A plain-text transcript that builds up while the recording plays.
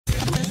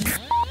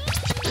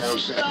we're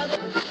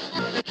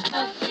get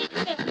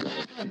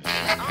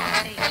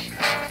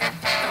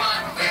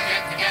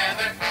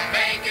together,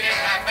 making it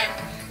happen.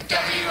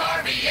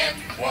 WRBN,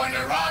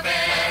 Warner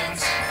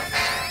Robins.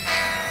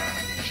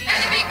 And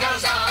the beat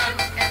goes on.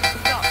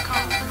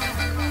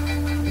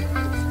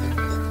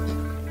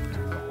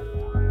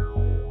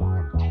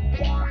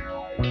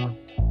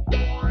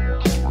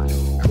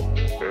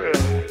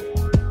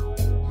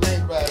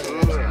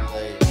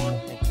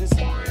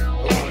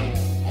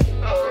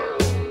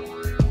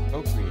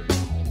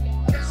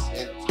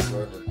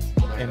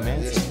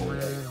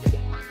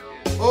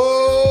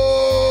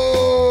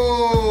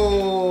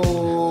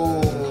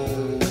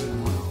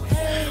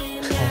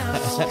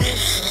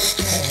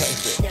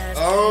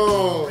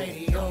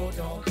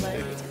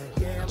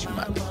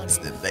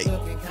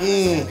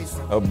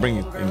 I'll bring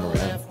it in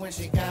around.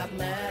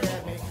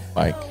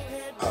 Mike.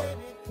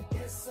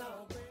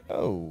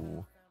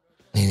 Oh.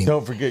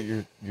 Don't forget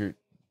your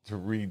to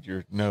read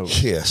your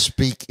note. Yeah,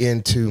 speak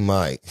into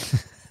Mike.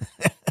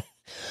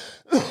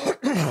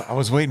 I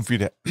was waiting for you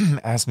to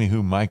ask me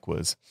who Mike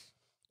was.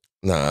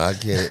 No, I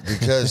get it,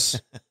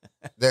 because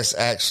this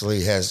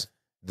actually has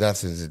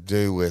nothing to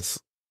do with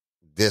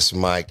this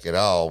Mike at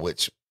all,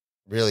 which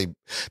really,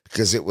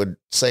 because it would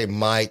say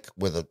Mike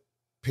with a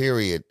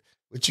period,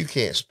 which you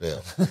can't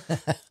spell.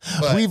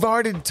 But we've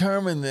already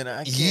determined that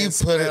I can't you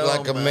put it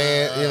like a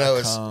man, you know,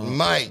 it's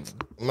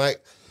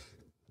Mike.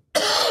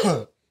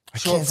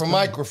 Short for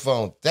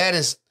microphone. That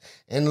is,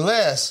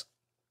 unless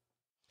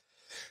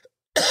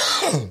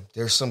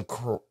there's some,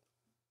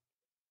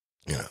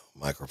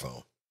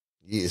 microphone.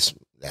 Yes,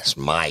 that's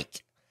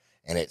Mike,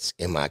 and it's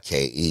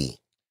M-I-K-E.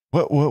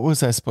 What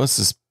was I supposed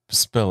to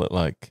spell it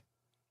like?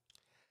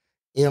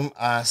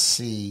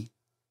 M-I-C,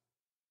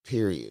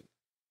 period.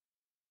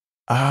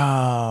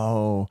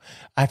 Oh,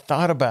 I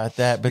thought about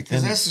that, but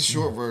because then that's the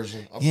short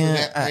version of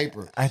that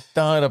paper. I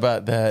thought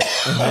about that,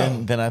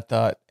 and then I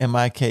thought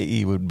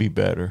M-I-K-E would be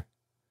better.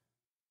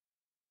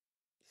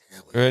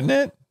 Isn't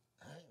it?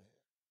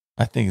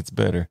 I think it's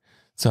better.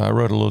 So I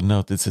wrote a little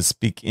note that says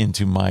 "Speak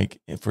into Mike"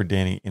 for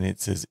Danny, and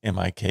it says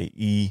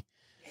M-I-K-E,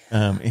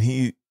 and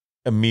he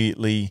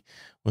immediately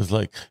was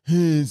like,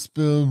 "Hey, it's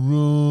spelled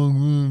wrong."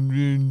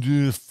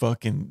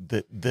 Fucking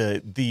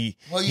the.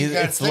 Well, you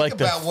got to think like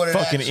about the what it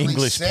fucking actually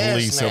English says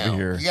police now. over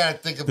here. You got to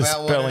think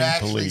about what it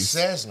actually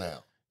says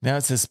now. Now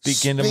it says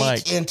 "Speak into Mike."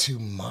 Speak into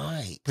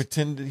Mike.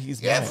 Pretend that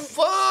he's Mike.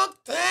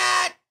 Fuck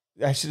that.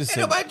 I should have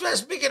said. Nobody try to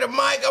speak into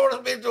Mike. I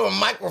want to speak to a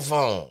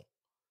microphone.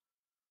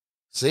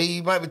 See,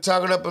 you might be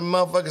talking up a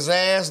motherfucker's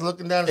ass,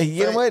 looking down his face.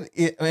 You know what?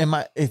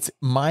 It's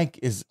Mike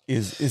is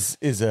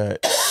a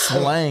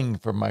slang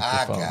for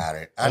microphone. I got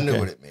it. I knew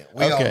what it meant.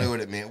 We all knew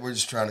what it meant. We're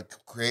just trying to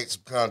create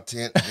some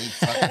content, be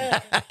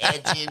fucking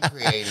edgy and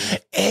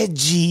creative.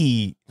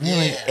 Edgy,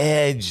 really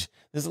edge.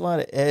 There's a lot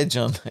of edge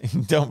on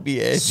that. Don't be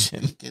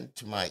edging. Speaking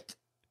to Mike.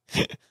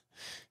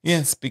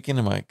 Yeah, speaking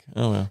to Mike.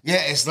 Oh well.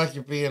 Yeah, it's like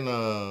you're being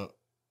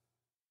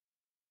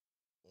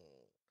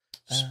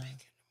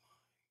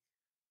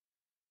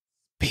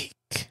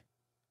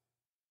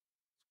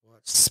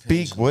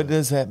Speak. What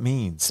does that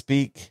mean?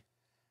 Speak.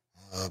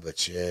 Oh,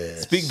 but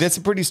yes. Speak. That's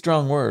a pretty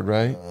strong word,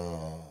 right?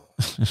 Oh,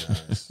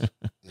 it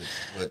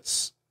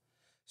puts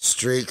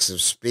streaks of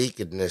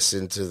speakingness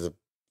into the.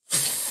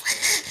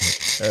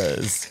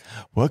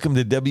 Welcome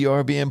to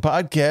WRBN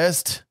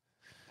podcast.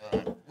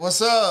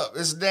 What's up?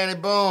 This is Danny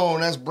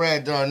Bone. That's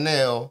Brad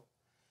Darnell.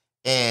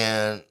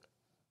 And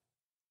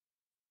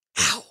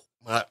ow,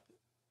 my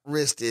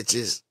wrist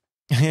itches.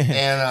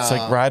 And it's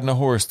like riding a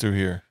horse through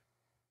here.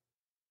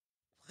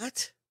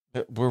 What?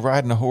 We're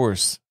riding a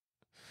horse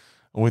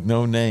with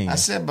no name. I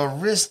said my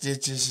wrist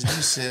itches, and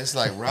you said it's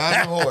like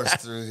riding a horse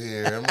through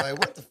here. I'm like,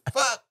 what the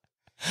fuck?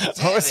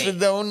 Horse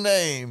with no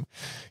name.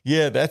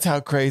 Yeah, that's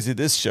how crazy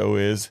this show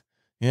is.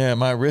 Yeah,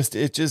 my wrist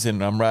itches,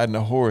 and I'm riding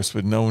a horse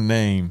with no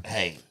name.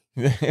 Hey,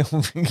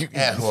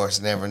 that horse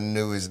never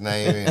knew his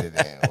name any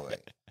damn way.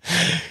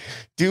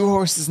 Do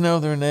horses know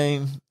their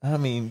name? I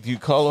mean, do you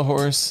call a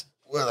horse?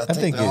 Well, I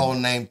think the whole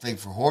name thing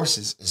for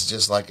horses is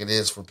just like it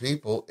is for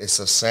people. It's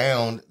a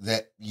sound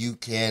that you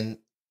can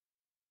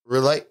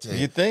relate to.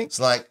 You think? It's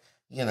like,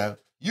 you're going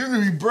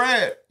to be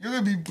Brad. You're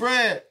going to be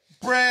Brad.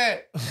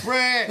 Brad. I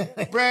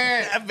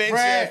bet you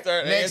I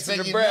start Next thing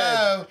answering you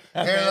Brad. know,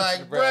 they're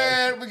like,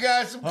 Brad, we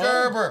got some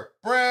Gerber.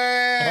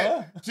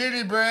 Brad.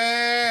 Titty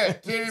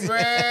Brad.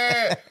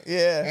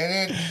 Yeah.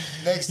 And then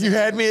next thing you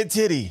had me at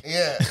titty.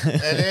 Yeah.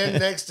 And then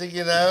next thing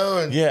you know.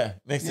 And,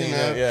 next thing you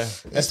know, yeah.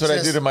 That's what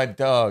I do to my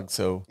dog,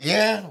 so.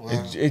 Yeah.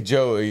 Well.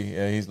 Joey,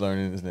 he's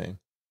learning his name.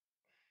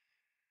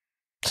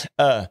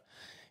 Do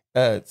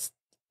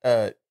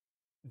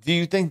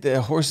you think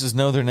that horses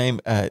know their name?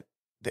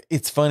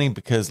 It's funny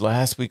because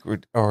last week we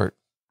were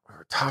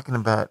talking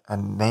about a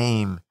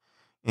name,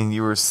 and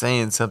you were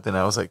saying something.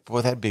 I was like,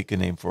 "Boy, that'd be a good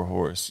name for a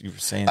horse." You were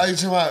saying, "Oh, you're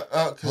talking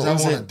about because I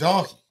want a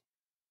donkey."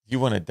 You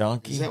want a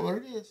donkey? Is that what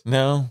it is?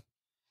 No,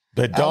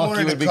 the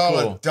donkey would be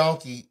cool. A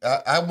donkey.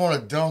 I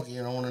want a donkey,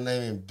 and I want to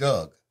name him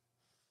Doug.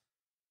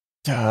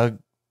 Doug,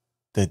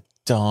 the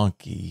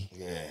donkey.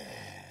 Yeah.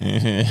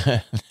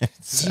 Yeah.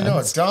 You know,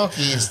 a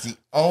donkey is the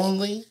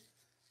only,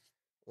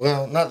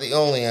 well, not the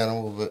only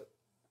animal, but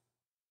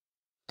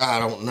I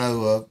don't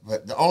know of,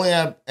 but the only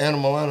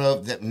animal I know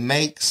of that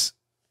makes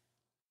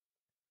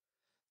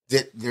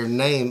that their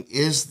name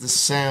is the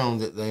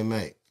sound that they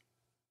make.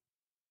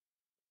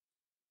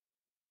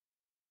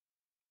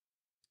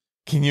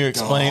 Can you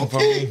explain for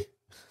me?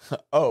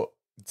 Oh,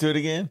 do it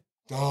again.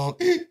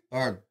 Donkey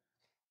or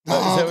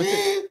Oh, donkey.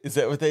 is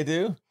that what they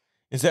do?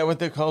 Is that what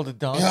they're called, a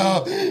donkey?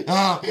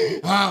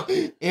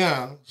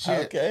 Yeah.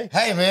 Shit. Okay.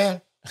 Hey,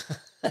 man.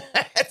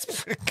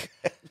 That's pretty good.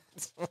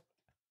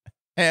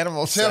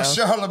 Animal Tell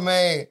sound.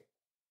 Charlemagne.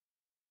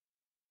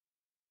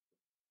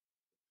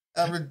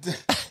 Why did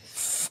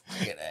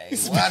I do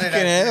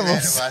that to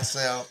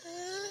myself?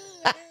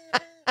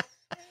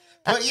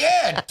 But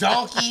yeah,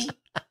 donkey.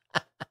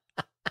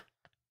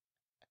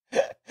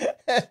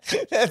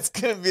 That's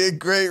gonna be a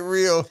great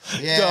reel.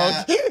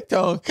 Yeah.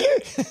 Donkey.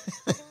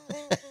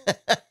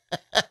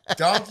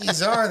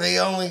 Donkeys are the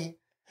only,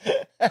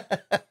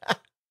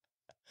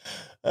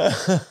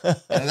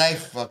 and they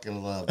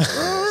fucking love doing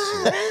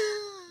that shit.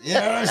 You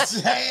know what I'm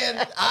saying?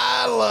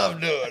 I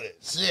love doing it.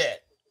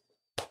 Shit.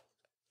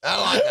 I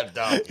like a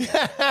donkey.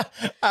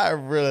 I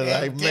really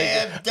like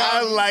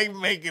damn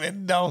making a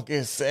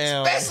donkey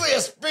sound. Especially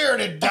a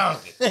spirited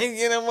donkey.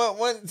 You know what?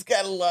 One's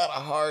got a lot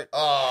of heart.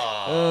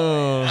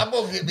 Oh, I'm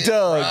gonna get me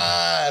Doug. a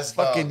prize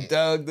Fucking donkey.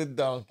 Doug the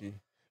donkey.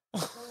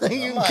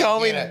 You might can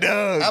call me get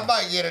Doug. I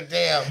might get a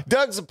damn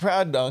Doug's a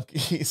proud donkey.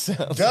 He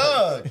sounds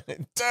Doug.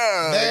 like.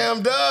 Doug.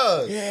 Damn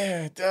Doug.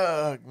 Yeah,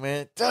 Doug,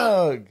 man.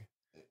 Doug.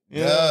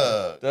 Yeah,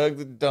 Doug. Doug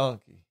the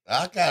donkey.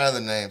 I got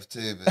other names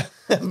too, but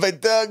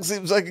But Doug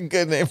seems like a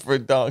good name for a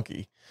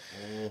donkey.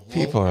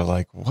 People are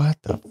like,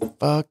 what the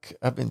fuck?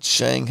 I've been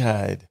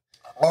shanghaied.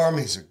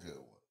 Army's a good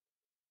one.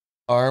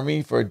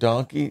 Army for a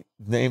donkey?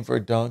 Name for a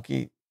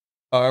donkey?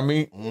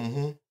 Army?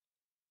 Mm-hmm.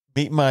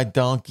 Meet my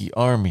donkey,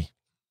 Army.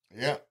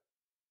 Yeah. It's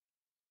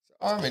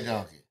an Army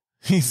donkey.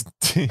 He's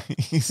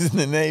in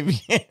the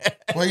Navy.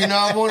 Well, you know,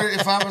 I wondered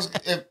if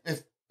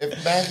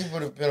Maggie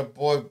would have been a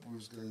boy who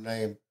was going to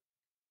name.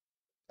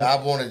 I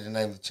wanted to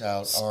name the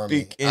child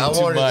Army. I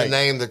wanted to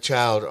name the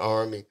child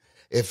Army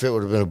if it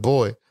would have been a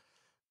boy.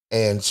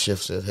 And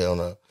Schiff said, hell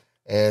no.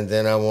 And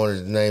then I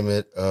wanted to name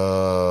it,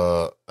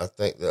 I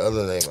think the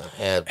other name I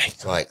had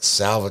was like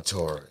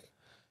Salvatore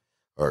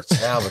or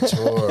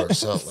Salvatore or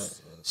something.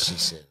 And she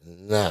said,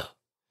 no.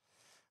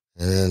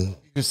 And then.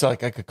 Just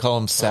like I could call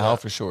him Sal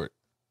for short.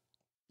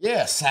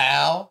 Yeah,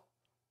 Sal.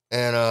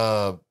 And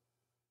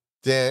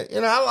then, you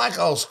know, I like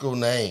old school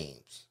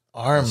names.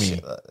 Army.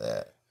 Shit like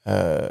that.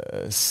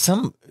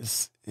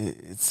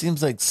 It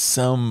seems like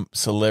some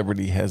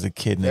celebrity has a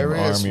kid named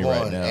Army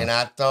one, right now. And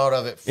I thought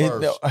of it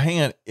first. No, hang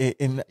on.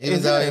 Even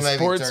Is though it he a may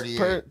be sports 30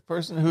 years.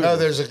 person? Who? No,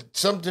 there's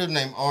some dude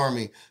named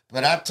Army.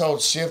 But I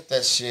told Schiff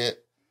that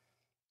shit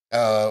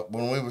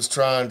when we was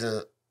trying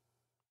to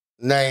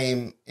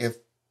name if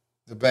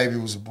the baby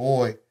was a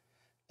boy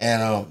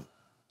and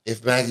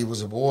if Maggie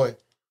was a boy.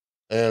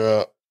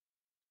 And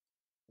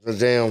the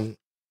damn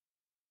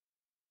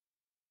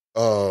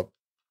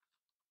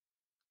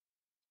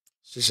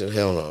she said,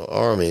 hell no,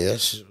 Army.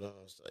 That's just what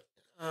I was like.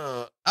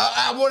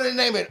 I wanted to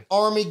name it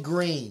Army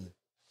Green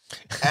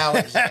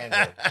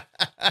Alexander.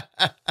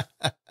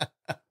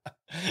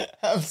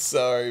 I'm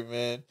sorry,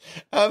 man.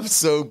 I'm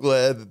so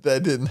glad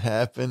that didn't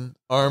happen.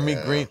 Army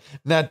Green.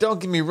 Now, don't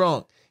get me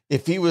wrong.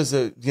 If he was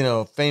a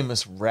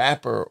famous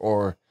rapper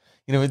or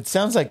it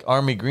sounds like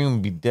Army Green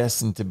would be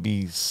destined to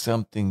be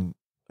something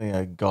like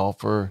a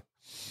golfer.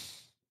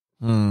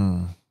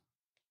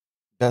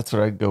 That's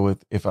what I'd go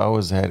with. If I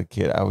had a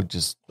kid, I would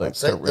just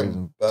start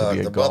raising to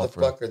be a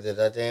golfer. The motherfucker that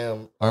I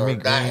damn Army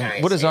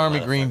Green. What does Army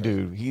Green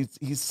do?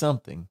 He's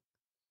something.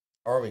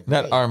 Army Green.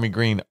 Not Army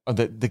Green.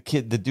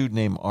 The dude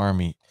named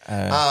Army.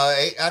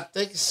 I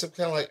think it's some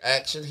kind of like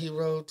action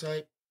hero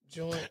type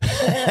joint.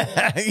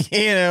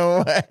 You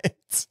know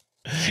what?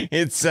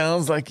 It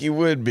sounds like he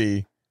would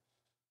be.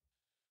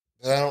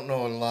 But I don't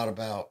know a lot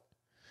about.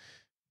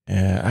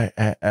 Yeah,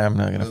 I'm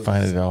not gonna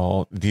find it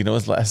all. Do you know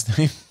his last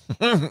name?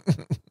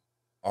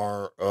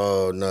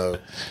 No.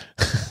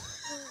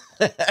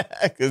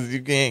 Because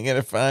you ain't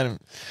gonna find him.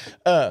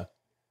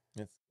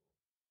 It's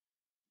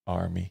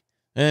Army.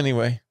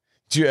 Anyway,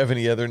 do you have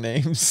any other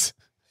names?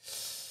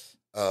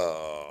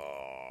 R.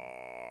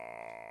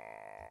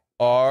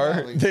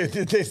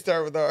 Did they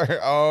start with R?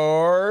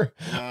 R.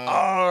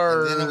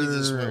 R. And then we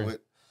just went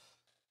with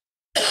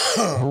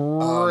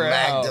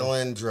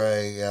Magdalene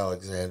Dre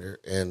Alexander,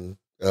 and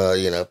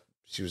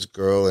she was a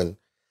girl, and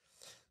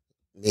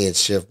me and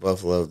Schiff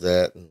both loved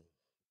that, and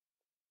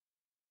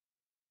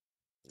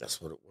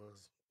that's what it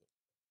was.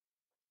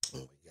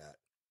 And we got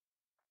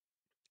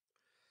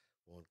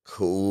one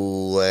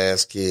cool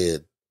ass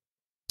kid.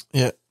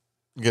 Yeah,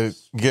 you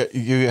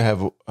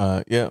have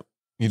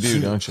you do,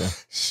 don't you?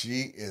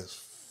 She is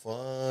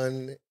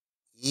fun.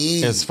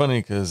 It's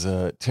funny because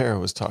Tara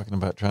was talking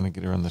about trying to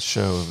get her on the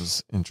show. It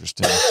was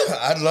interesting.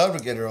 I'd love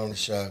to get her on the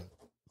show.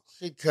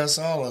 She'd cuss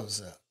all of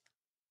us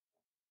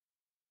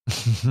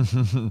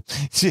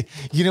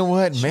You know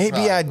what? She Maybe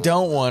I probably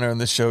don't would. want her on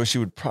the show. She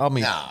would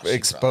probably No, she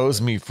expose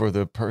probably me for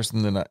the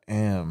person that I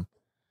am.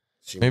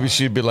 Maybe might.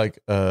 she'd be like,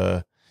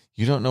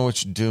 you don't know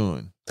what you're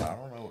doing. I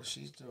don't know what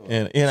she's doing.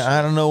 And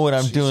I don't know what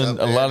I'm She's doing up a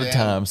there lot of now.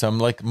 times. I'm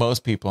like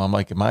most people. I'm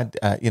like,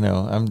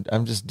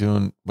 I'm just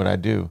doing what I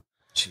do.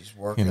 She's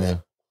working You know. it.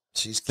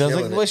 She's Sounds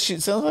killing like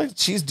it. sounds like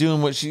she's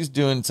doing what she's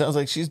doing. Sounds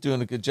like she's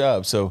doing a good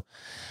job. So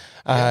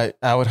I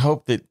would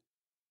hope that,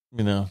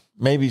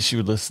 maybe she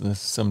would listen to this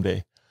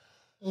someday.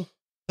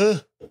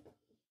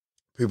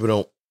 People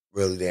don't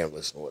really damn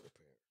listen to what the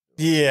parents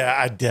do. Yeah,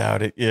 I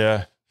doubt it.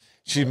 Yeah.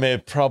 She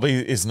probably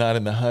is not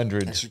in the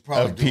hundreds She's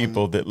probably of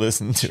people that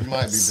listen to She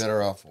might be us.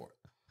 better off for it.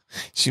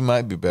 She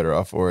might be better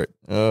off for it.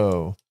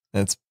 Oh,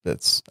 that's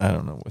I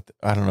don't know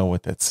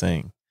what that's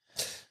saying.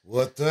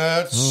 What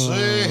that's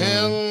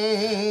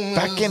saying.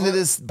 Back into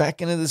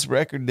this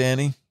record,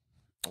 Danny.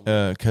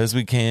 'Cause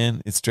we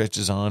can. It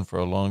stretches on for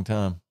a long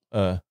time.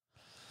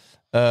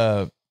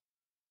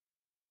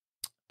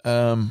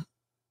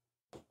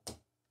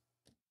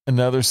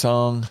 Another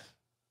song,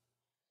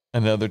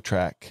 another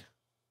track.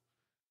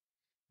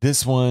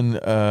 This one,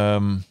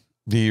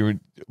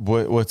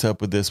 what's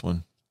up with this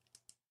one?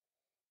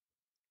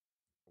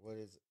 What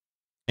is it?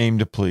 Aim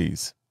to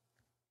Please.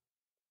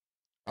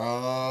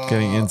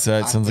 Getting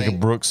insight. Sounds like a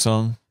Brooks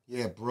song.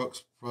 Yeah,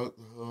 Brooks broke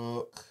the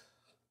hook.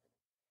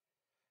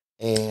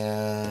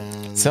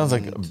 And Sounds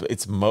like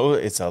it's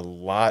a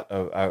lot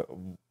of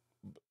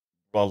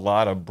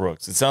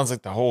Brooks. It sounds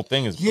like the whole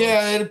thing is Brooks.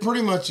 Yeah, it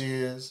pretty much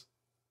is.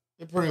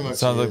 It pretty much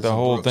sounds like is the a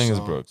whole Brooks thing is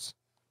song. Brooks.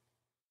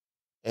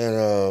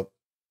 Yeah.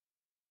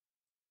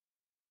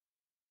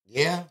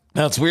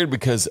 Now it's weird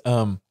because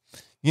that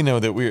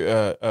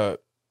we're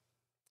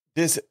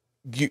this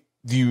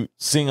you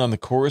sing on the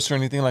chorus or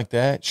anything like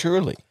that?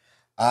 Surely.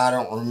 I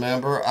don't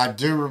remember. I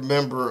do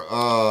remember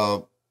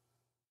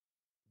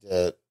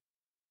that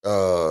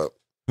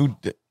Who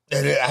did?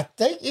 and I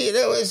think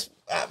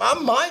I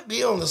might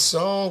be on the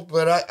song,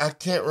 but I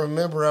can't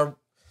remember. I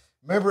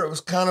remember it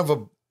was kind of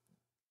a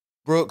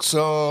Brooks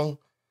song.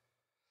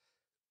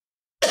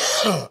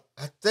 I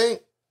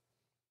think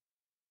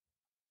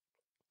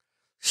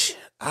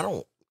I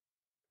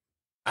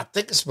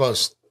think it's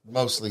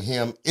mostly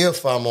him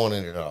if I'm on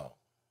it at all.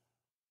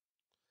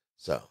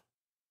 So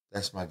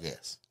that's my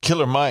guess.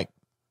 Killer Mike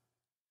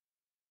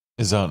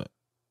is on it.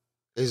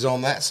 Is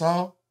on that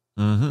song?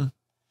 Mm-hmm.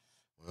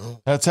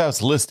 Well, That's how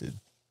it's listed.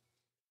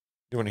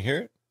 You want to hear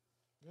it?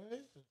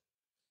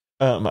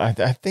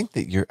 I think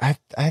that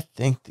I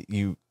think that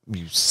you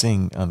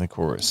sing on the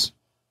chorus.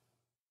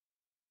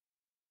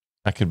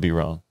 I could be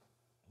wrong.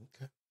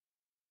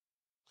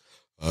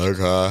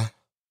 okay.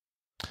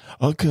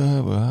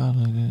 Okay,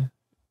 well,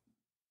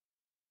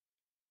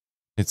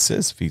 it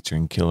says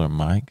featuring Killer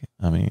Mike.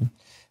 I mean,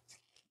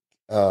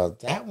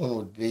 That one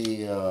would be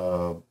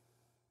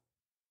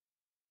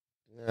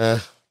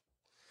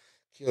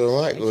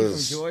Killer Mike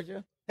was from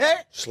Georgia. Hey,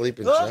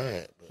 Sleeping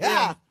Giant.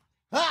 yeah,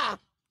 ha,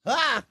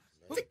 ha.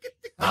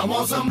 I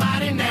want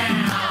somebody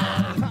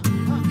now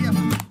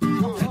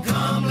to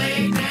come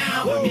lay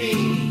down with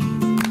me.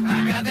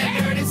 I got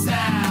that dirty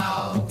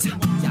South,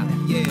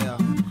 Yeah,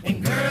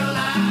 and girl,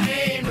 I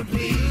aim to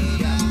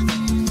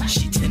please.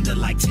 She tender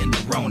like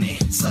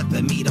tenderoni, suck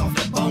the meat off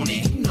the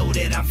bony. Know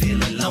that I'm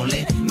feeling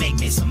lonely, make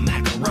me some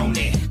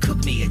macaroni.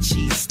 Cook me a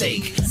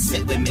cheesesteak,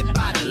 sit with me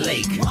by the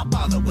lake. Why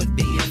bother with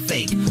being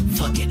fake?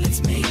 Fuck it,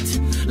 let's mate.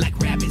 Like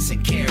rabbits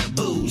and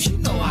caribous, you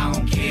know I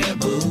don't care,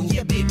 boo.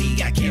 Yeah,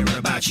 baby, I care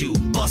about you.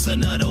 Bust a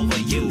nut over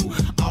you,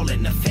 all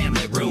in the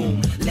family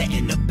room,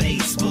 letting the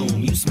bass boom.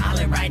 You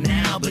smiling right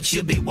now, but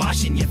you'll be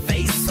washing your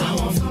face I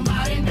want soon.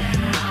 somebody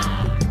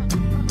now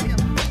to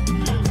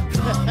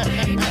come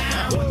lay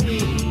down with me.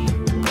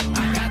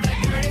 I got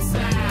that dirty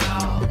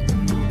South, and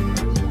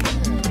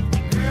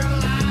girl,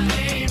 I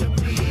aim to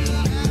please.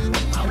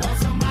 I want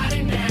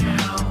somebody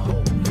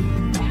now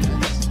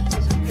to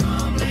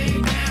come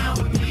lay down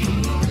with me.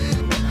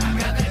 I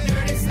got that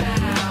dirty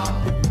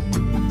South,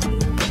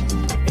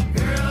 and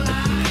girl, I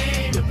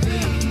aim to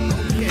please.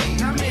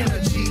 Okay, I'm in a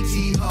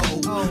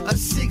GTO, a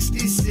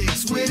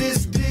 66 with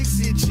this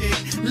Dixie chick,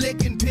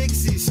 licking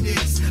pixie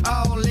sticks,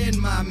 all in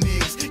my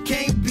mix.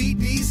 Can't beat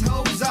these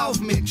hoes off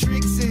me,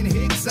 tricks and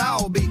hicks,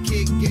 I'll be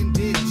kicking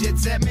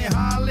digits at me,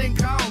 hollering,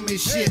 call me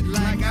shit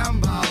like I'm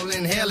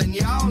ballin', hellin',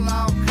 y'all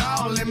all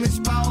calling me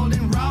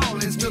Spalding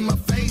Rawlins to my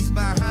face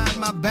behind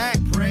my back,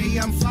 pray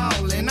I'm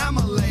falling, I'm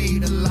a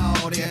lady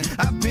Lord, and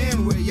I've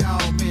been where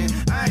y'all been,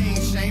 I ain't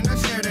ashamed, I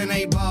shared an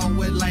 8-ball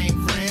with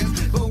lame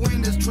friends, but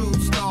when does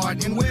truth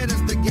start and where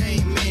does the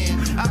game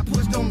end? I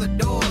pushed on the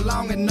door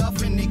long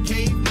enough and it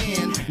caved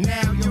in,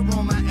 now you're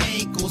on my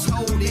ankles,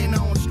 holding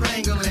on,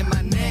 strangling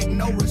my neck,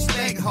 no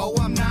respect, ho,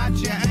 I'm not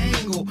your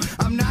angle,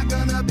 I'm not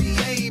gonna be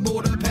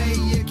able to pay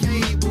your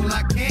cable,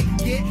 I can't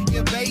get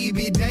your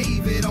baby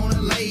David on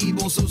a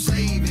label, so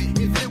save it,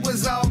 if it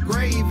was all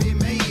gravy,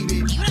 maybe.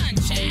 You done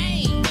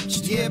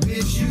changed. Yeah,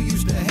 bitch, you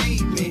used to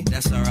hate me.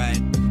 That's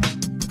alright.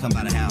 Come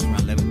by the house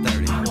around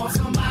 11:30. I want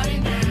somebody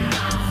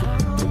now.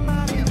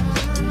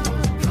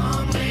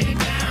 Come lay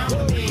down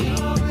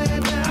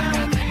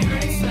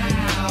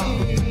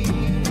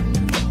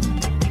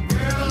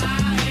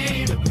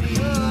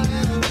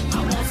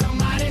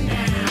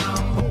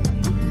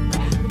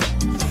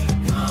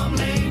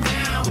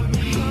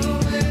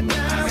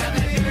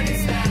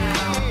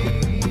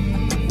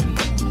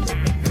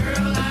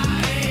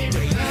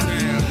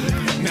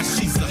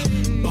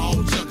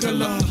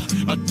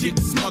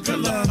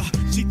juggler.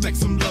 She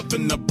thinks I'm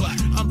loving her, but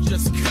I'm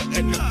just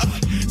cutting her.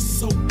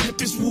 So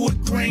pimpish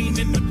wood grain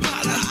in the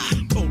pot.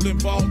 Bowling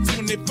ball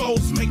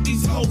 24s make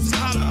these hoes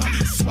holler.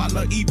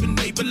 Swallow even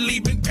they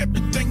believing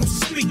everything I'm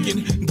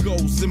speaking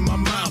goes in my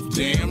mouth.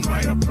 Damn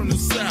right, I'm from the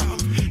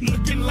south.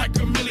 Looking like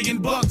 $1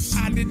 million.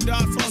 I did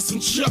dots on some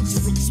chucks.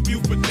 Brooks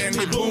Buford,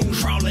 Danny Boone.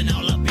 Crawling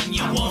all up in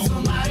your womb.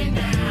 Somebody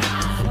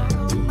now.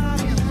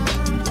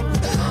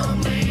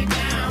 Come lay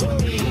down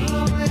with me.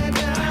 I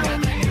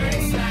got that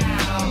dirty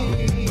style.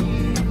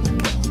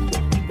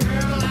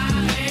 Girl, I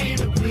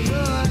ain't a queen.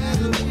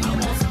 I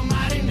want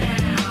somebody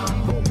now.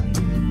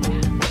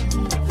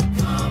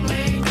 Come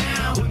lay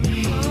down with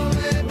me. I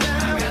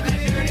got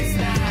that dirty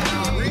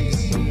style.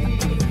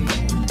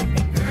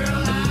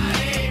 Girl, I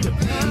ain't a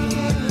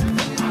queen.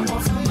 I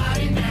want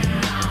somebody now.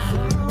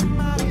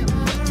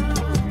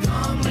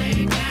 Come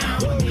lay down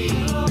with me. I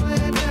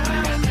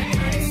got that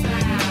dirty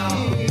style.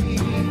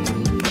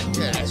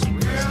 Yes.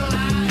 Girl,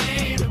 I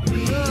ain't a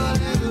queen.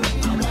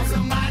 I want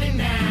somebody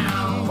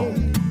now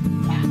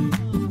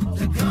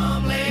to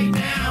come lay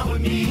down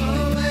with me. I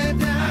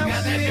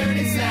got that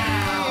dirty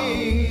style.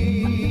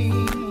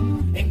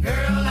 And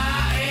girl,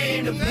 I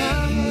ain't a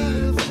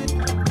queen.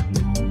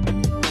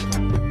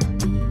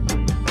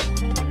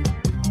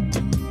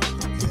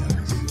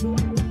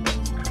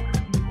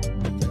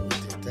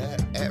 Did that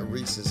at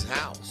Reese's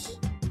house.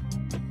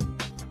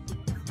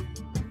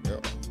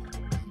 Yep.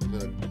 Been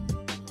a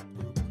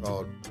group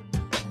called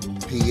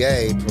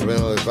PA,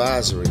 Parental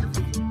Advisory,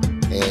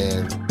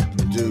 and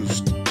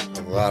produced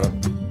a lot of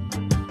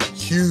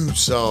huge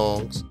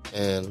songs.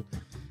 And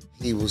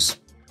he was,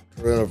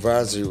 Parental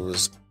Advisory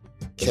was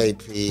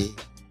KP,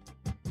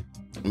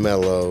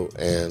 Mello,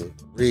 and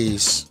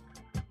Reese,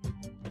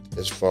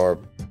 as far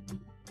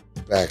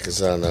back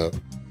as I know.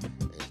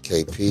 And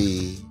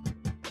KP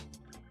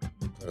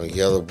put on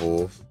Yellow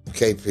Wolf.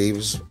 KP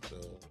was in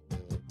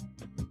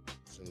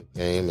the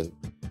game, and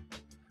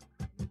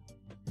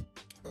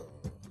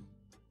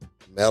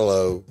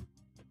Mello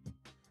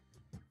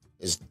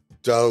is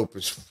dope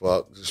as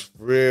fuck. Just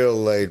real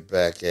laid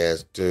back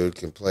ass dude.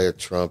 Can play a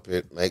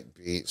trumpet, make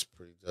beats,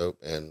 pretty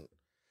dope. And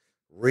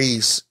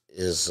Reese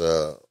is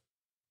a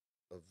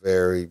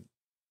very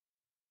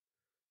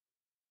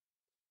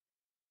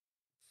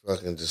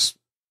fucking just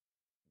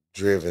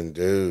driven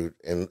dude,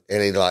 and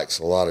he likes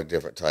a lot of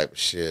different type of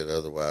shit.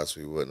 Otherwise,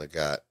 we wouldn't have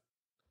got.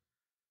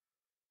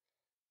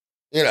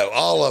 You know,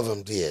 all of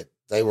them did.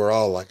 They were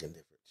all liking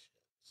different shit.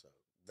 So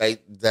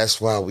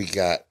that's why we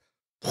got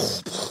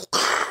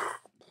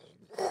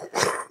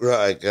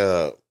like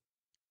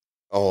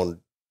on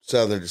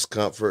Southern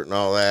Discomfort and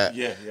all that.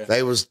 Yeah.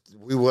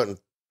 We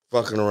wasn't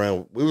fucking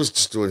around. We was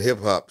just doing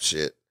hip hop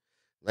shit.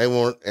 They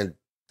weren't, and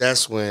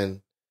that's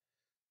when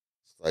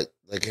like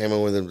they came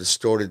in with them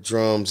distorted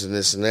drums and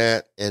this and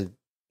that, and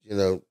you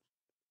know,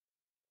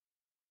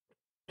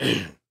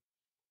 yeah,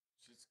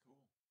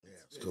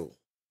 it's cool.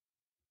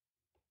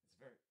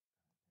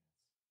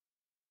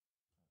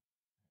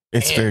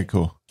 It's And very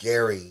cool.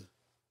 Gary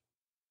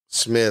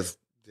Smith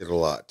did a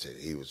lot too.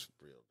 He was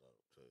real dope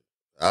too.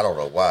 I don't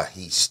know why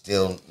he's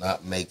still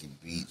not making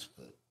beats,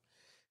 but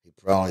he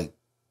probably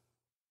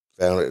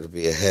found it to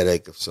be a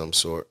headache of some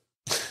sort.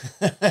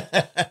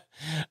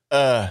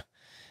 That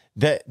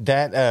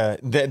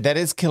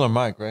is Killer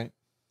Mike, right?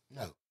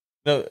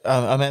 No,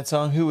 on that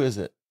song, who is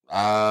it?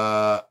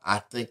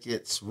 I think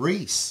it's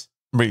Reese.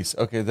 Reese.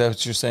 Okay, that's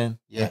what you're saying.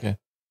 Yeah. Okay.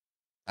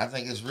 I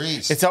think it's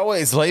Reese. It's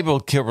always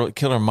labeled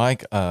Killer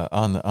Mike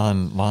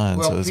online,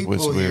 well, so that's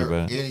what's people weird hear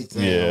about it.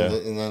 anything, Yeah.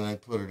 and then they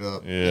put it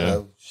up. Yeah. You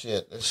know,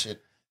 that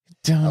shit.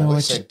 Don't I know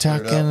wish what you're they'd put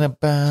it talking Put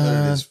it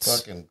as about.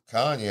 fucking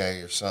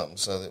Kanye or something,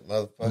 so that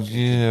motherfucker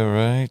Yeah,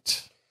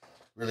 right.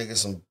 really get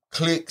some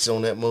clicks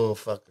on that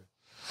motherfucker.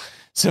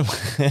 So,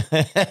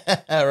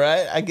 all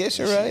right. I guess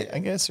you're right. Yeah. I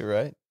guess you're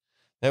right.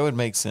 That would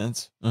make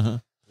sense. Uh-huh.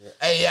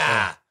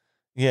 AI.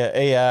 Yeah,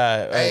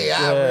 AI.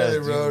 really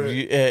ruined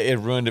it. It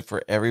ruined it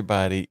for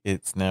everybody.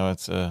 It's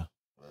heard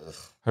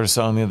a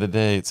song the other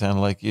day. It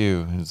sounded like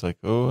you. It's like,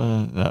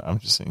 no, I'm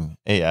just saying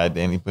AI,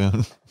 Danny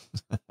Boone.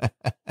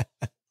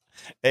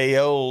 A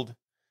old.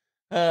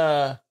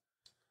 An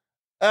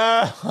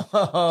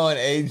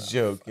age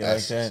joke. You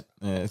like that?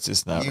 Yeah, it's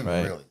just not You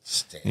right. really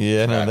stink.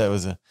 Yeah, no, that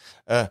was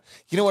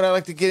you know what I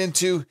like to get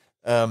into?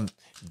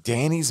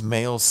 Danny's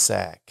mail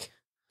sack.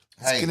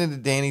 Let's Hey, get into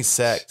Danny's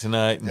sack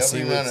tonight and there'll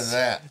see be none of what's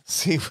that.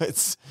 see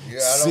what's Yeah,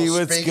 I see don't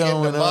what's speak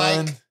going into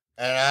on. Mike,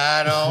 and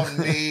I don't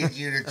need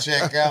you to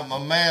check out my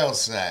mail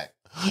sack.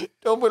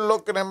 Don't be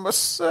looking at my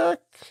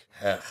sack.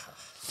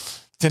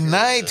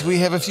 Tonight we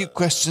have a few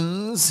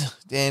questions,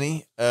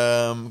 Danny.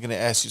 I'm gonna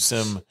ask you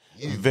some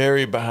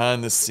very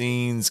behind the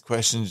scenes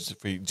questions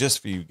for you, just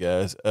for you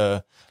guys.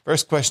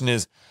 First question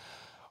is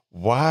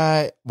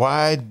why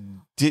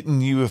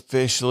didn't you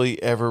officially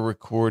ever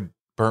record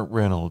Burt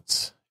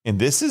Reynolds? And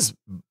this is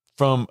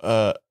from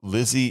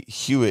Lizzie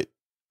Hewitt,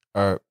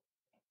 one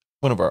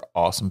of our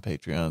awesome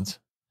Patreons.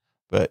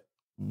 But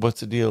what's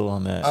the deal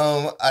on that?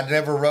 I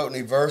never wrote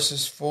any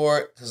verses for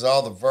it because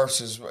all the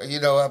verses,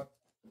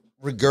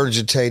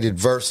 regurgitated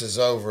verses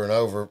over and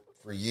over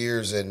for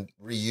years and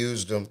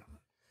reused them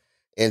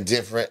in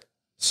different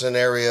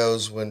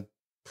scenarios when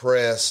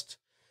pressed,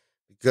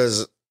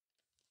 because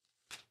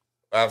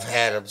I've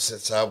had them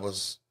since I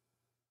was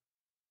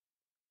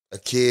a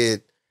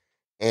kid.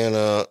 And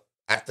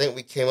I think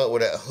we came up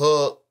with that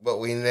hook, but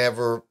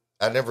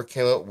I never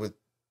came up with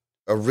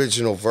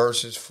original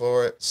verses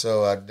for it.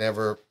 So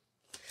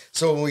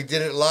when we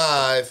did it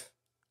live,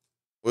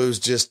 we was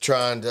just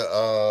trying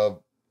to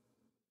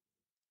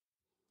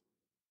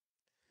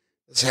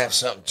let's have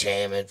something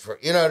jamming for,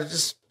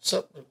 just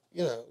something,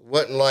 it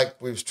wasn't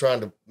like we was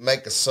trying to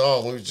make a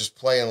song. We was just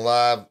playing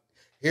live.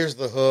 Here's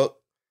the hook.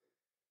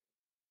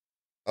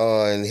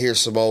 And here's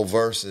some old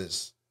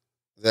verses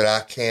that I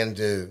can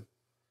do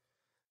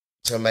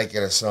to make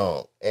it a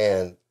song.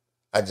 And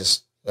I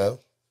just,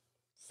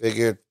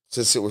 figured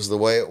since it was the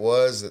way it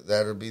was,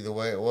 that would be the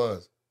way it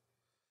was.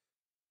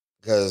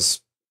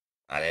 Because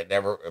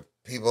if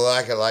people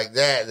like it like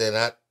that, then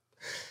I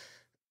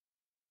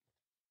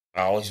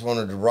always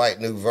wanted to write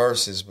new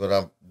verses, but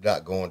I'm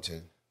not going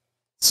to.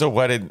 So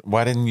why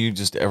didn't you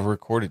just ever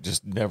record it?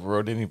 Just never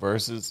wrote any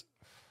verses?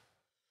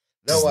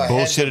 No, I had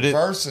bullshitted the it.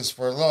 Verses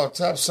for a long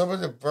time. Some of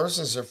the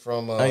verses are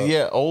from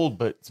old,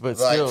 but like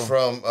still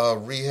from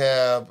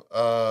Rehab.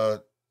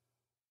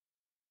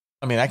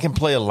 I mean, I can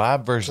play a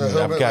live version To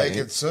that Whom I've It got, May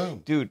Consume.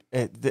 dude.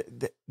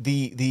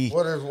 The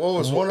What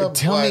was one of them?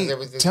 Tell me-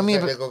 Everything tell me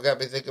about- technical, got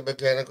me thinking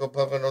mechanical,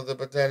 pumping on the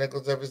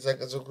botanicals every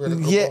second, so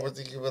critical. Yeah.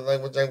 Overthinking with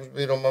language,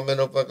 beat on my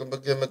mental fucking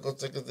chemical,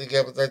 sickness, the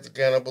appetite, the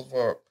cannibals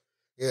for.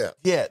 Yeah.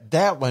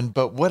 that one.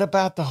 But what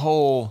about the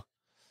whole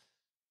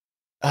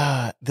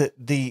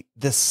the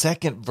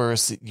second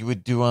verse that you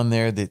would do on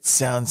there that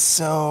sounds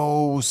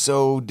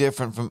so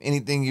different from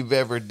anything you've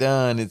ever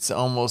done? It's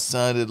almost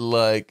sounded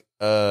like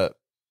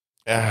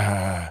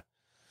I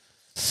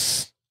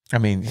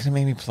mean, you can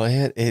make me play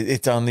it.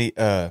 It's on the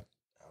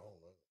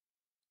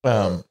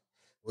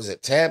Was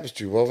it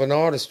tapestry, woven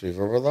artistry,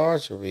 verbal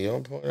archery,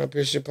 on point, up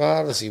your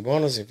policy,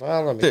 bonus,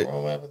 follow me,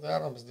 romance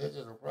without them,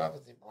 digital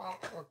prophecy.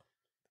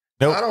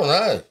 Nope. I don't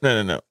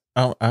know.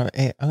 No.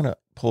 Hey, I'm gonna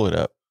pull it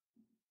up.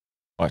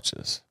 Watch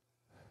this.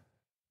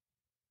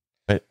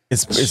 But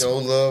it's Show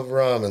love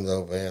ramen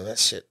though, man. That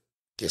shit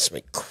gets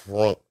me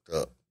crunked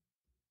up.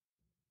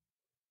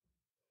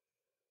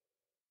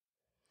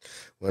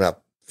 When I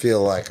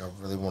feel like I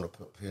really want to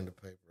put pen to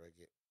paper, I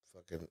get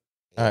fucking.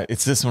 all right.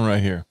 It's this one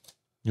right here.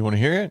 You want to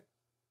hear it?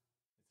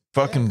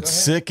 Fucking go ahead.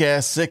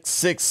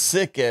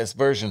 sick ass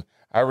version.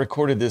 I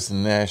recorded this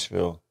in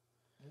Nashville.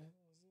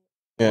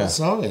 Yeah. What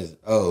song is it?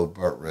 Oh,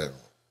 Burt Reynolds.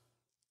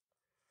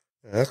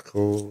 That's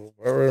cool.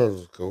 Burt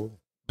Reynolds is cool.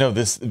 No,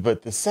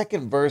 but the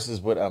second verse is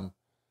what I'm.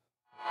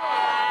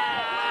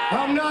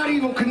 I'm not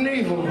Evil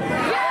Knievel,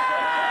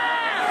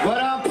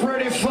 but I'm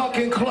pretty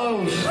fucking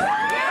close.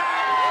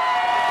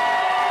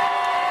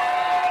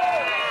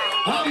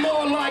 I'm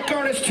more like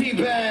Ernest T.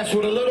 Bass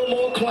with a little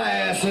more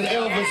class, and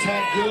Elvis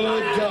had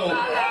good dope.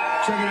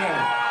 Check it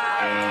out.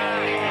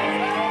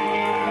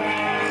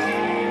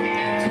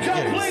 So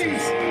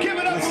please give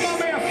it up for my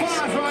man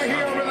Fonz right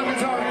here on rhythm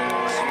guitar.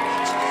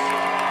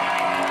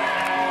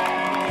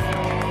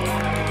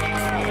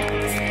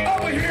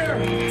 Over here,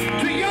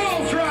 to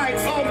y'all's right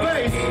on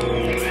bass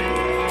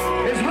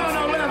is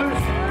Hano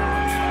Leathers.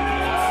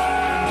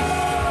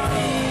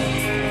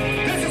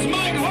 This is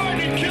Mike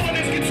Harden killing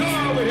his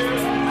guitar over here.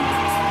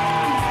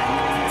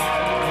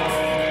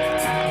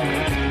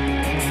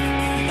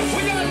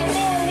 We got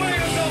Lamar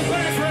Williams on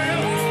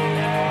background.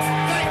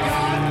 Thank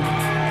God.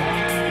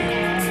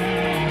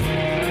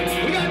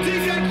 We got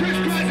DJ Chris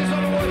Crisis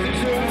on the one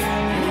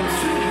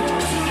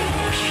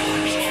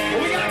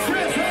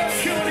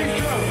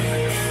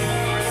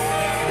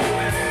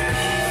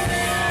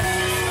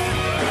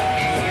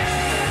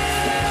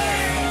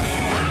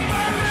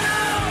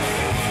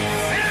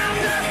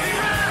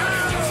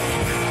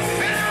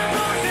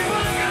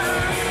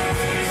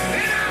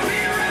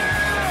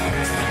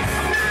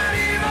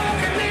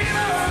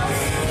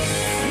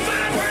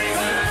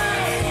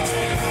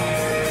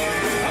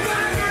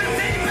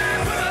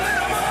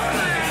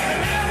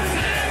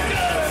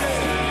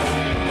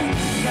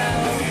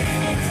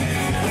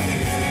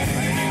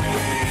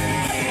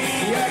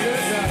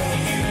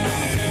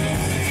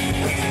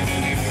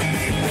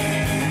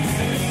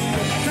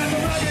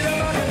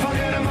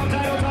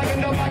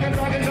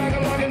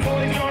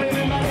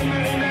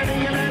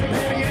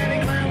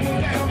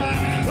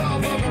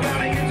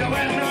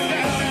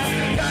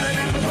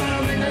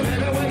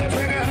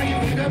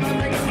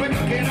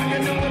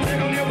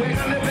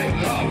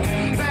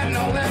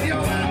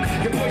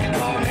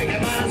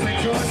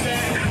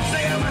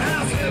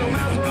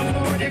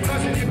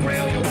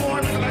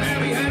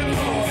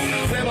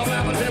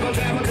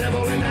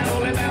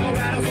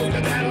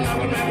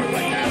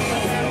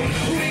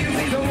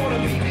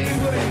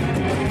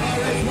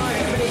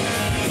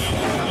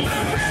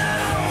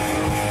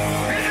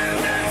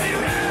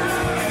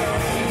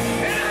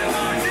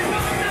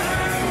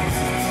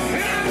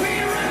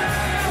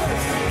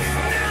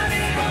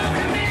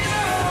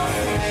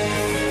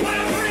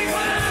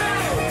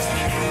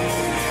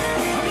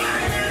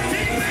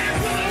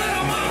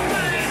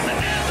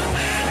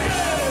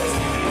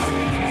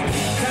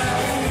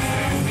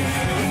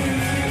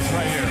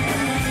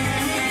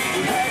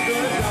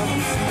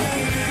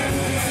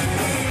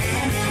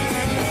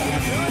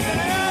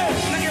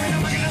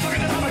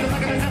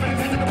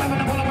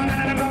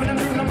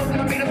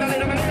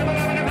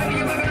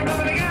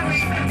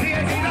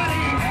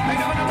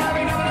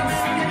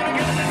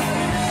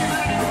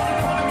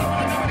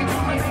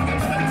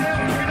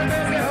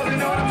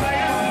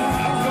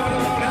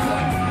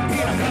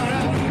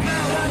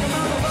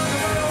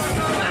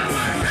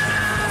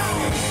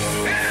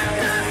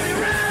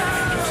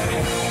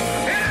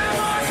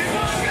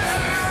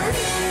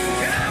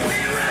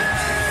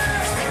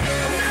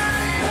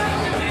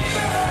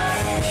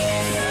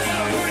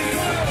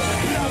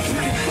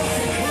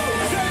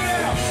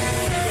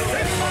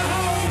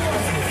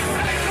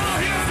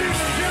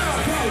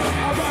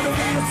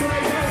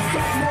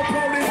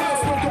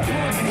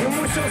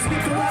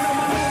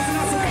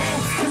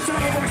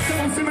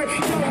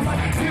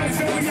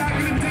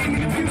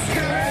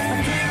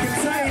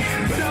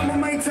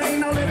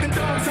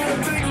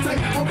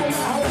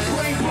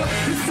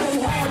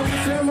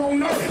toughest hell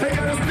on earth. They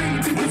got us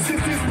beat to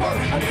resist this work.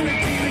 I put a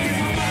key to get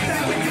my mind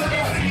out and gut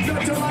up.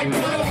 Not till I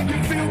cut up, you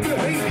feel the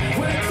heat.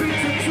 When that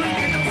beats a trick,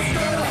 it don't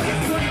stir up.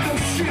 Play no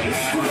shit,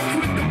 run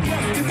quick to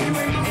bust. If you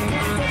ain't my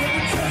brother, I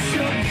will trust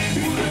you. You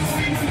were the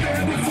only one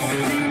there before the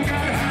team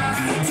got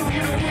high. Told me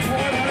to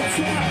report how to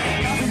try.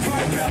 I'll be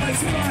right back like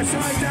splash. I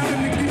ain't down in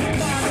the deep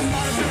line. I'm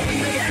not a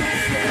building, never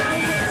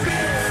don't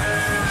care.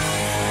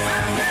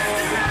 I'm gonna go.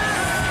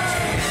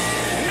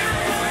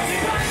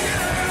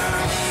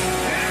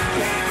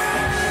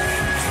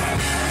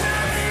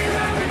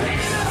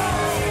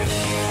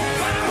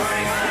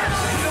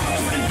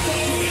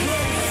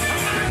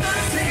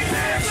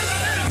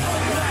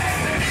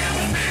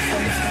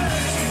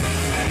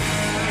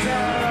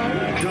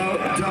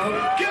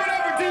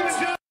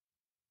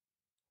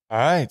 All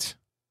right.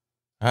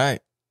 All right.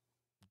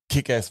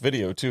 Kick-ass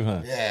video too,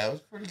 huh? Yeah, it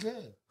was pretty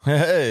good.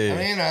 Hey. I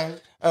mean,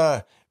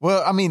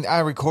 well, I mean, I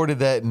recorded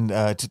that in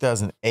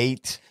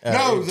 2008. no, in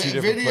two the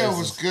different video places.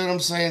 was good. I'm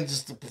saying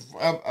just the,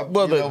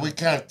 Well, you know, we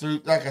kind of threw,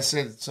 like I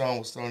said, the song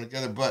was thrown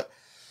together, but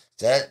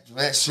that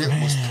shit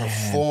was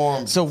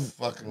performed So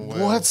fucking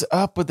well. what's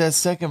up with that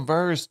second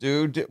verse,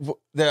 dude?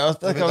 Like I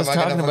was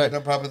talking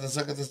about. Probably the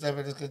second the step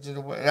of this kitchen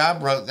away. And I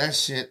wrote that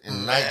shit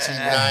in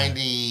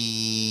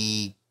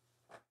 1990,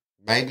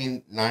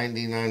 maybe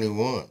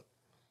 91.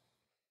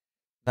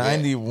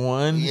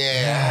 91.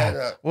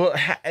 Yeah. Well,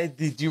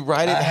 did you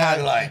write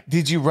it?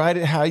 Did you write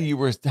it how you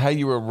were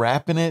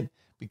rapping it?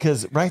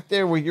 Because right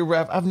there where you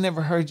rap, I've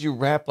never heard you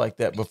rap like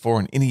that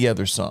before in any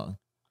other song.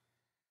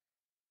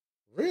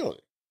 Really?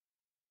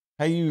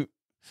 How you,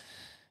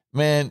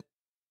 man?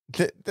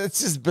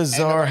 That's just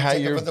bizarre. How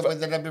you're. With the way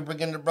that I've been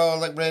bringing the ball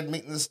like red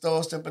meat in the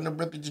store, stepping the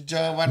rip at your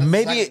jaw. Why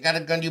Maybe it got a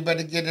gun, you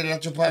better get it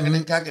out your pocket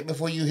and cock it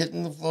before you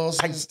hitting the floor.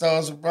 See the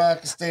stars of rock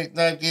and steak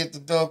knife, get the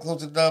door,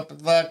 close it up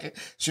and lock it.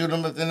 Shoot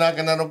them if they're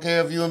knocking. I don't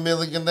care if you a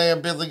millionaire,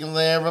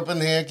 billionaire, up in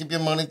here. Keep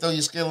your money, throw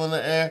your skill in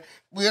the air.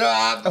 We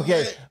don't.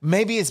 Okay,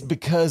 maybe it's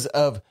because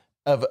of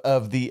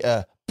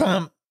the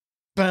bump,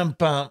 bump,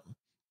 bump,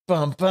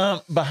 bump,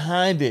 bump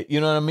behind it. You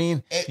know what I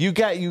mean?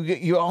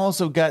 You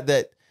also got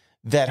that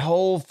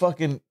whole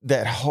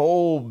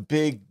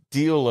big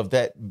deal of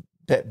that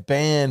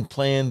band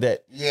playing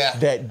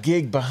that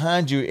gig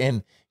behind you,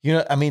 and you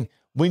know, I mean,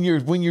 when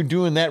you're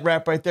doing that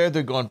rap right there,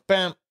 they're going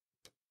bam,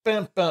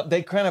 bam, bam.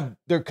 They're kind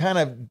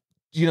of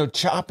you know,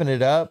 chopping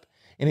it up,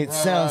 and it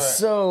sounds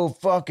so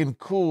fucking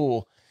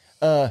cool.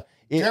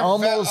 It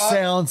almost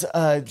sounds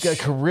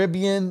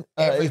Caribbean.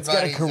 It's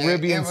got a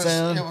Caribbean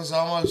sound. It was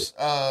almost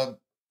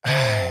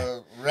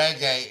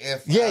reggae.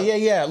 If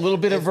yeah, a little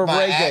bit of a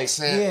my reggae.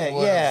 accent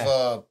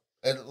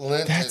it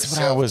lent That's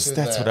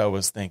what I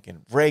was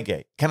thinking.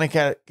 Reggae kind of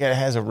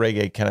has a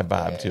reggae kind of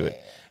vibe to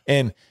it,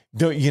 and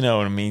you know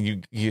what I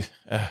mean.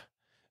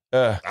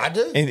 I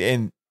do,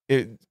 and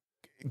it,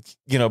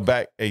 you know,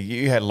 back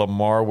you had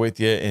Lamar with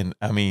you, and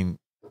I mean,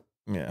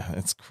 yeah,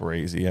 it's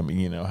crazy. I mean,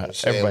 you know how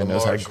everybody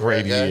knows how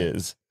great he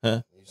is,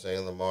 huh? You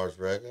saying Lamar's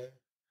reggae?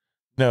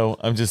 No,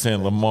 I'm just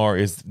saying Lamar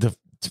is the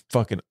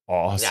fucking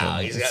awesome. No,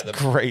 he's got a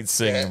great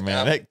singer,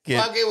 man. That kid.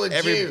 Fucking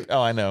with you.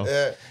 Oh, I know.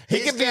 He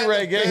can be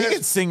reggae. He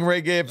can sing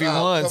reggae if he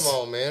wants. Come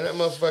on, man. That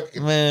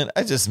motherfucker. Man,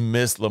 I just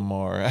miss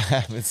Lamar. I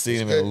haven't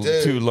seen him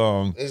in too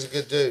long. He's a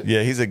good dude.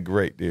 Yeah, he's a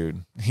great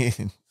dude. He's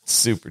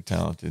super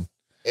talented.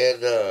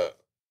 And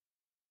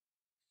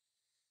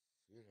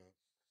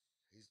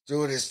he's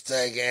doing his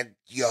thing, and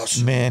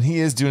Yosh. Man, he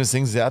is doing his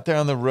things. He's out there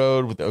on the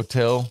road with the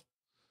hotel.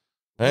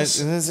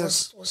 He's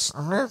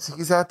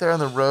out there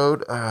on the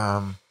road.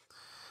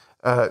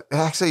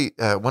 Actually,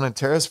 one of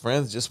Tara's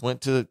friends just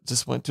went to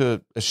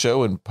a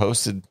show and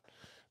posted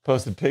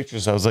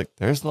pictures. I was like,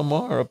 "There's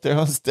Lamar up there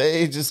on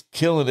stage, just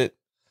killing it."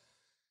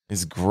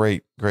 He's a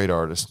great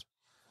artist.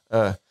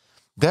 That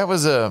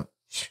was a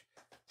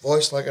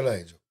Voice like an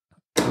angel.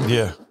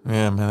 yeah,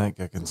 man, that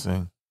guy can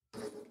sing.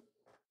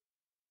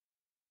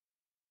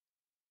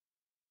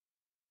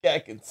 Guy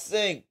can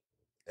sing.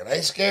 And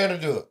ain't scared to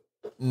do it.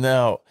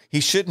 No, he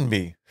shouldn't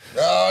be.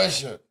 No, he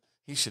should.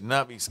 He should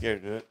not be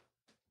scared to do it.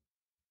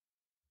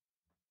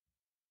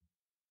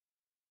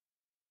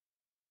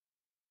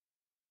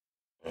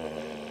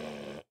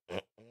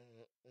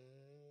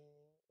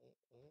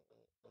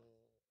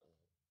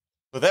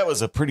 Well, that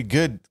was a pretty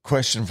good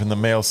question from the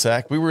mail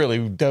sack. We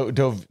really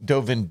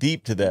dove in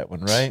deep to that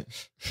one, right?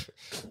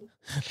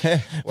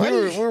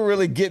 we were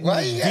really getting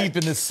deep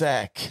in the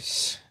sack.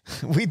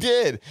 We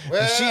did.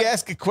 Well, she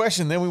asked a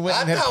question, then we went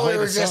and had to play we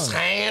were the song. just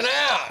hanging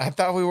out. I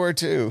thought we were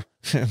too,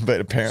 but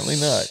apparently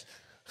not.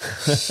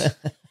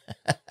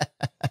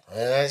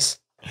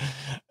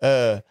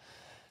 That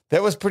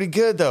was pretty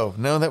good though.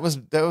 No, that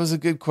was a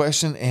good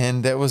question,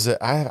 and that was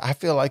I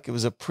feel like it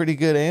was a pretty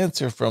good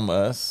answer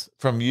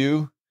from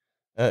you.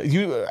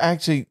 You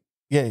actually,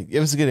 yeah, it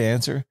was a good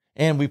answer,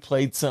 and we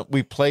played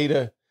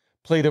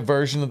a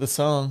version of the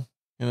song.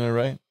 You know,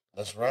 right?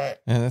 That's right.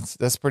 And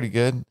that's pretty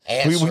good.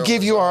 Answer We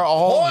give you was our on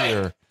all point.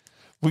 here.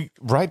 We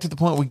right to the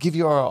point. We give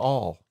you our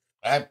all.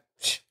 If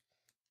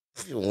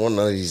you want to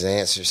know these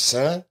answers,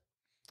 son,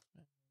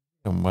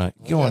 You don't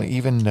want to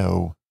even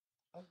know.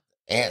 I'm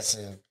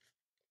Anson.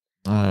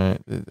 All right.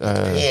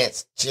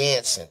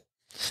 Jansen.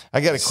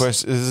 I got a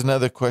question. This is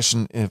another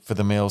question for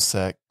the mail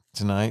sack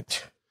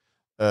tonight.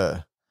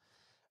 Have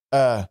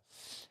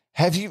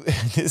you,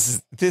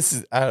 this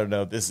is, I don't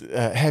know,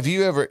 have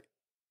you ever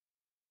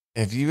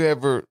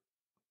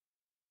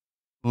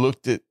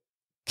looked at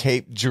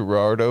Cape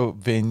Girardeau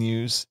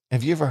venues?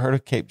 Have you ever heard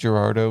of Cape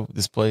Girardeau,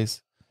 this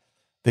place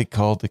they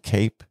call the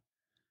Cape?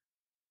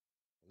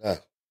 No.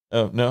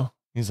 Oh, no?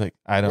 He's like,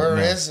 I don't know.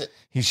 Where is it?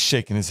 He's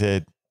shaking his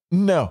head.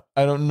 No,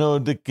 I don't know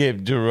the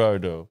Cape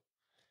Girardeau.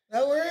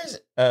 No, where is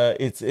it?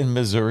 It's in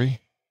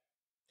Missouri.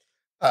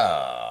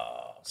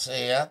 Oh,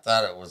 see, I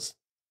thought it was.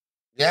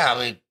 Yeah, I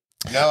mean,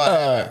 no, I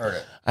haven't heard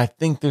it. I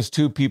think there's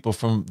two people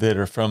that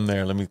are from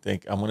there. Let me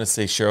think. I want to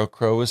say Sheryl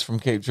Crow is from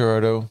Cape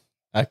Girardeau.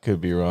 I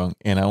could be wrong,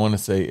 and I want to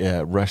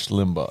say Rush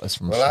Limbaugh is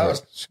from. Well, I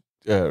was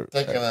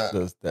thinking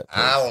that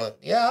island.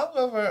 Yeah, I'll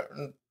go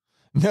over.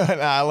 No,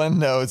 an island.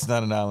 No, it's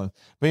not an island.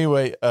 But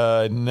anyway,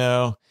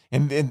 no.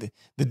 And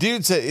the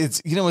dude said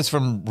it's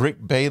from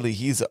Rick Bailey.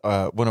 He's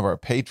one of our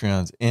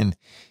Patreons, and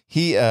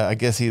he I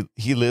guess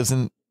he lives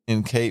in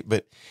Cape,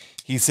 but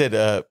he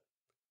said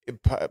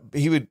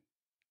he would.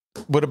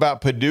 What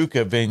about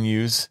Paducah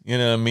venues? You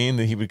know what I mean?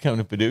 That he would come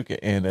to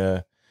Paducah,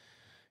 and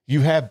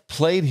you have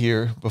played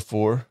here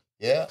before.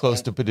 Yeah,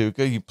 close to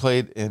Paducah. You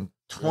played in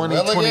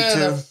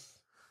 2022,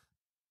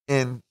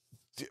 and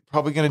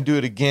probably going to do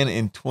it again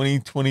in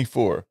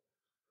 2024.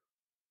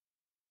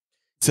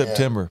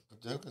 September.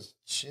 Paducah's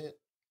shit.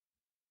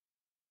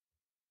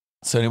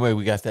 So anyway,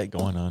 we got that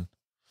going on.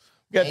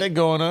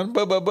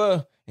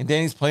 And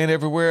Danny's playing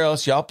everywhere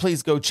else. Y'all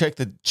please go check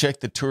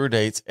the tour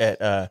dates at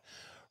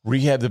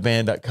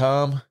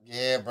rehabtheband.com.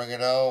 Yeah, bring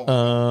it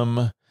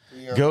on.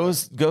 Go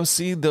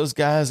see those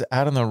guys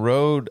out on the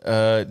road.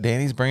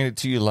 Danny's bringing it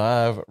to you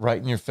live,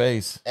 right in your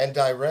face. And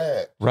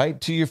direct.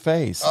 Right to your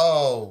face.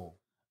 Oh.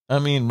 I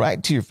mean,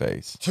 right to your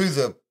face.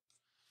 To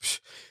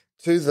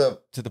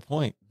the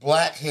point.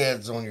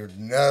 Blackheads on your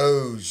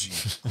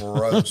nose, you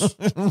gross,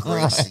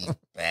 greasy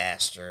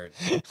bastard.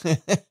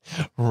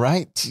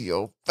 Right to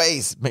your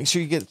face. Make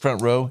sure you get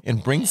front row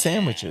and bring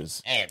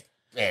sandwiches. And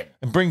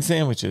bring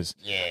sandwiches.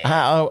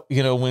 Yeah.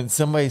 When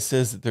somebody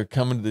says that they're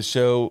coming to the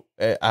show,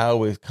 I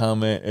always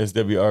comment as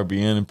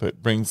WRBN and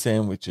put bring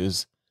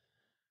sandwiches,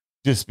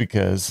 just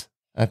because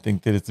I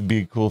think that it's a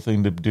big cool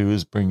thing to do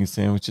is bring you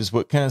sandwiches.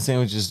 What kind of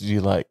sandwiches do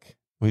you like?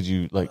 Would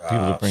you like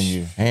people to bring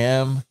you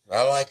ham?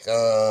 I like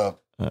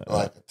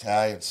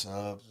Italian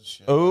subs and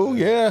shit. Oh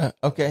yeah,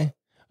 okay.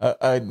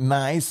 A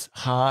nice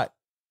hot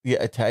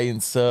Italian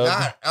sub.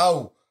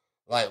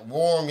 Like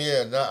warm,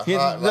 not Yeah,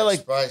 hot, not like like-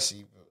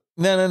 spicy.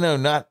 No,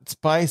 not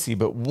spicy,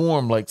 but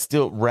warm, like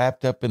still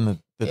wrapped up in the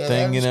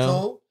thing.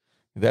 Cool.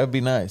 That would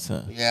be nice,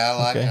 huh?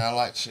 Yeah, Okay. I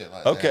like shit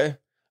like that. Okay.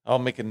 I'll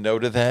make a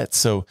note of that.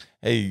 So,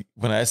 hey,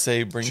 when I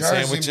say bring Jersey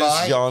sandwiches,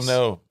 Mike's. y'all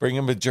know. Bring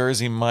them a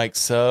Jersey Mike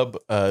sub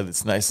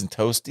that's nice and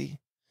toasty.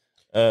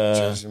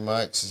 Jersey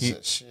Mike's is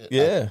that shit.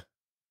 Yeah.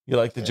 You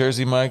like the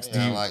Jersey Mike's?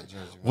 Yeah, I like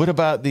Jersey Mike's. What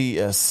about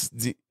is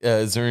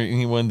there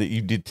anyone that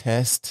you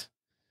detest?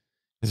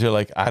 Is there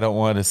like, I don't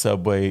want a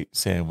Subway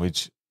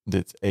sandwich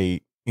that's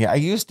I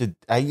used to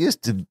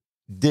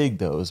dig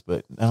those,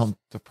 but they're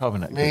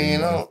probably not good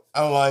anymore.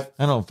 I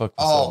don't fuck with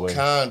all Subway.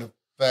 kind of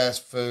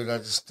fast food. I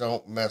just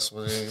don't mess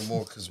with it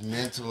anymore because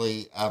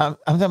mentally, I'm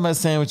talking about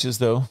sandwiches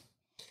though.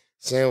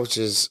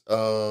 sandwiches.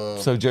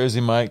 So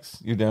Jersey Mike's,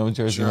 you down with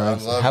Jersey Sure, I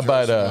Mike's? love How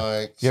about Jersey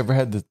Mike's. you ever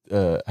had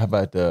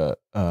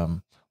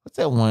what's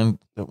that one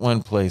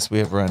place we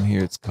have around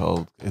here? It's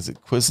called, is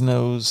it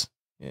Quiznos?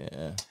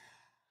 Yeah.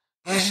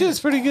 Shit's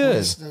pretty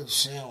good. Quiznos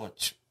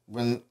sandwich.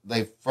 When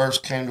they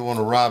first came to one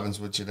of Robin's,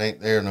 which it ain't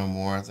there no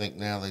more. I think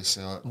now they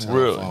sell it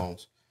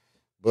telephones.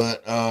 Really?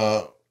 But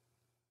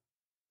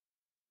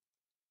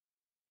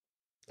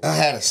I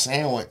had a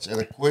sandwich at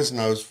a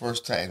Quiznos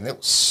first time, and it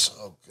was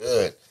so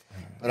good.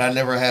 But I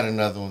never had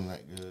another one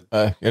that good.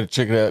 Gotta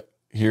check it out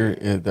here.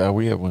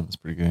 We have one that's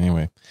pretty good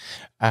anyway.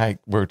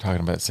 We're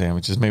talking about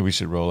sandwiches. Maybe we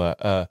should roll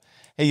out.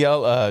 Hey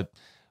y'all,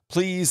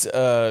 please,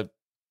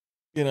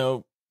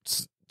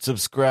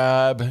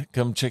 subscribe,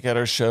 come check out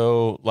our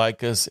show,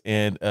 like us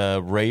and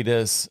rate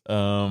us.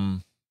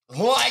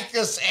 Like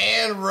us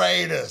and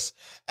rate us.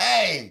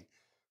 Hey,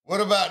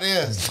 what about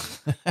this?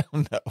 I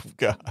don't know,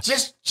 God.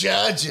 Just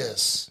judge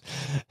us.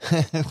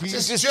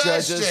 Just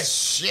judge the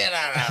shit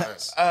out of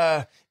us.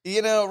 Right.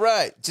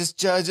 Just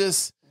judge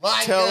us.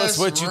 Like tell us, us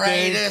what you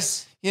rate think.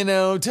 us.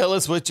 Tell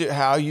us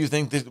how you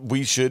think that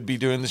we should be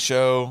doing the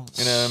show.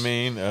 You know what I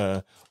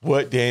mean?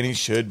 What Danny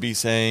should be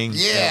saying.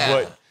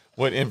 Yeah.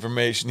 What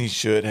information he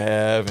should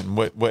have, and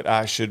what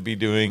I should be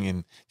doing,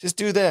 and just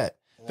do that.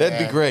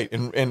 That'd be great.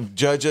 And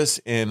judge us,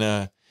 and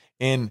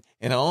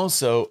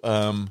also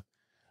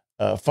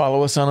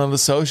follow us on all the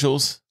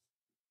socials.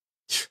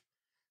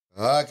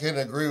 I couldn't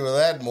agree with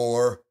that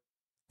more.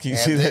 Can you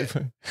see that?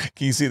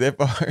 Can you see that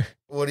part?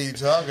 What are you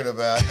talking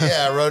about?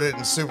 Yeah, I wrote it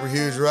in super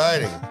huge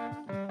writing.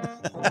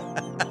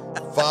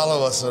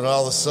 Follow us on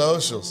all the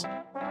socials.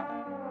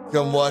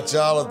 Come watch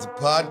all of the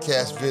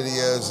podcast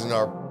videos in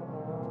our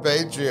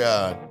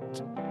Patreon.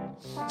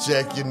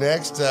 Check you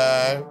next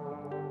time.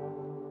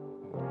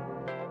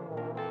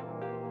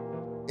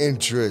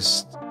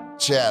 Interest,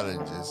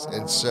 challenges,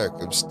 and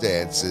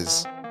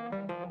circumstances.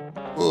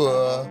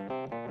 Whoa.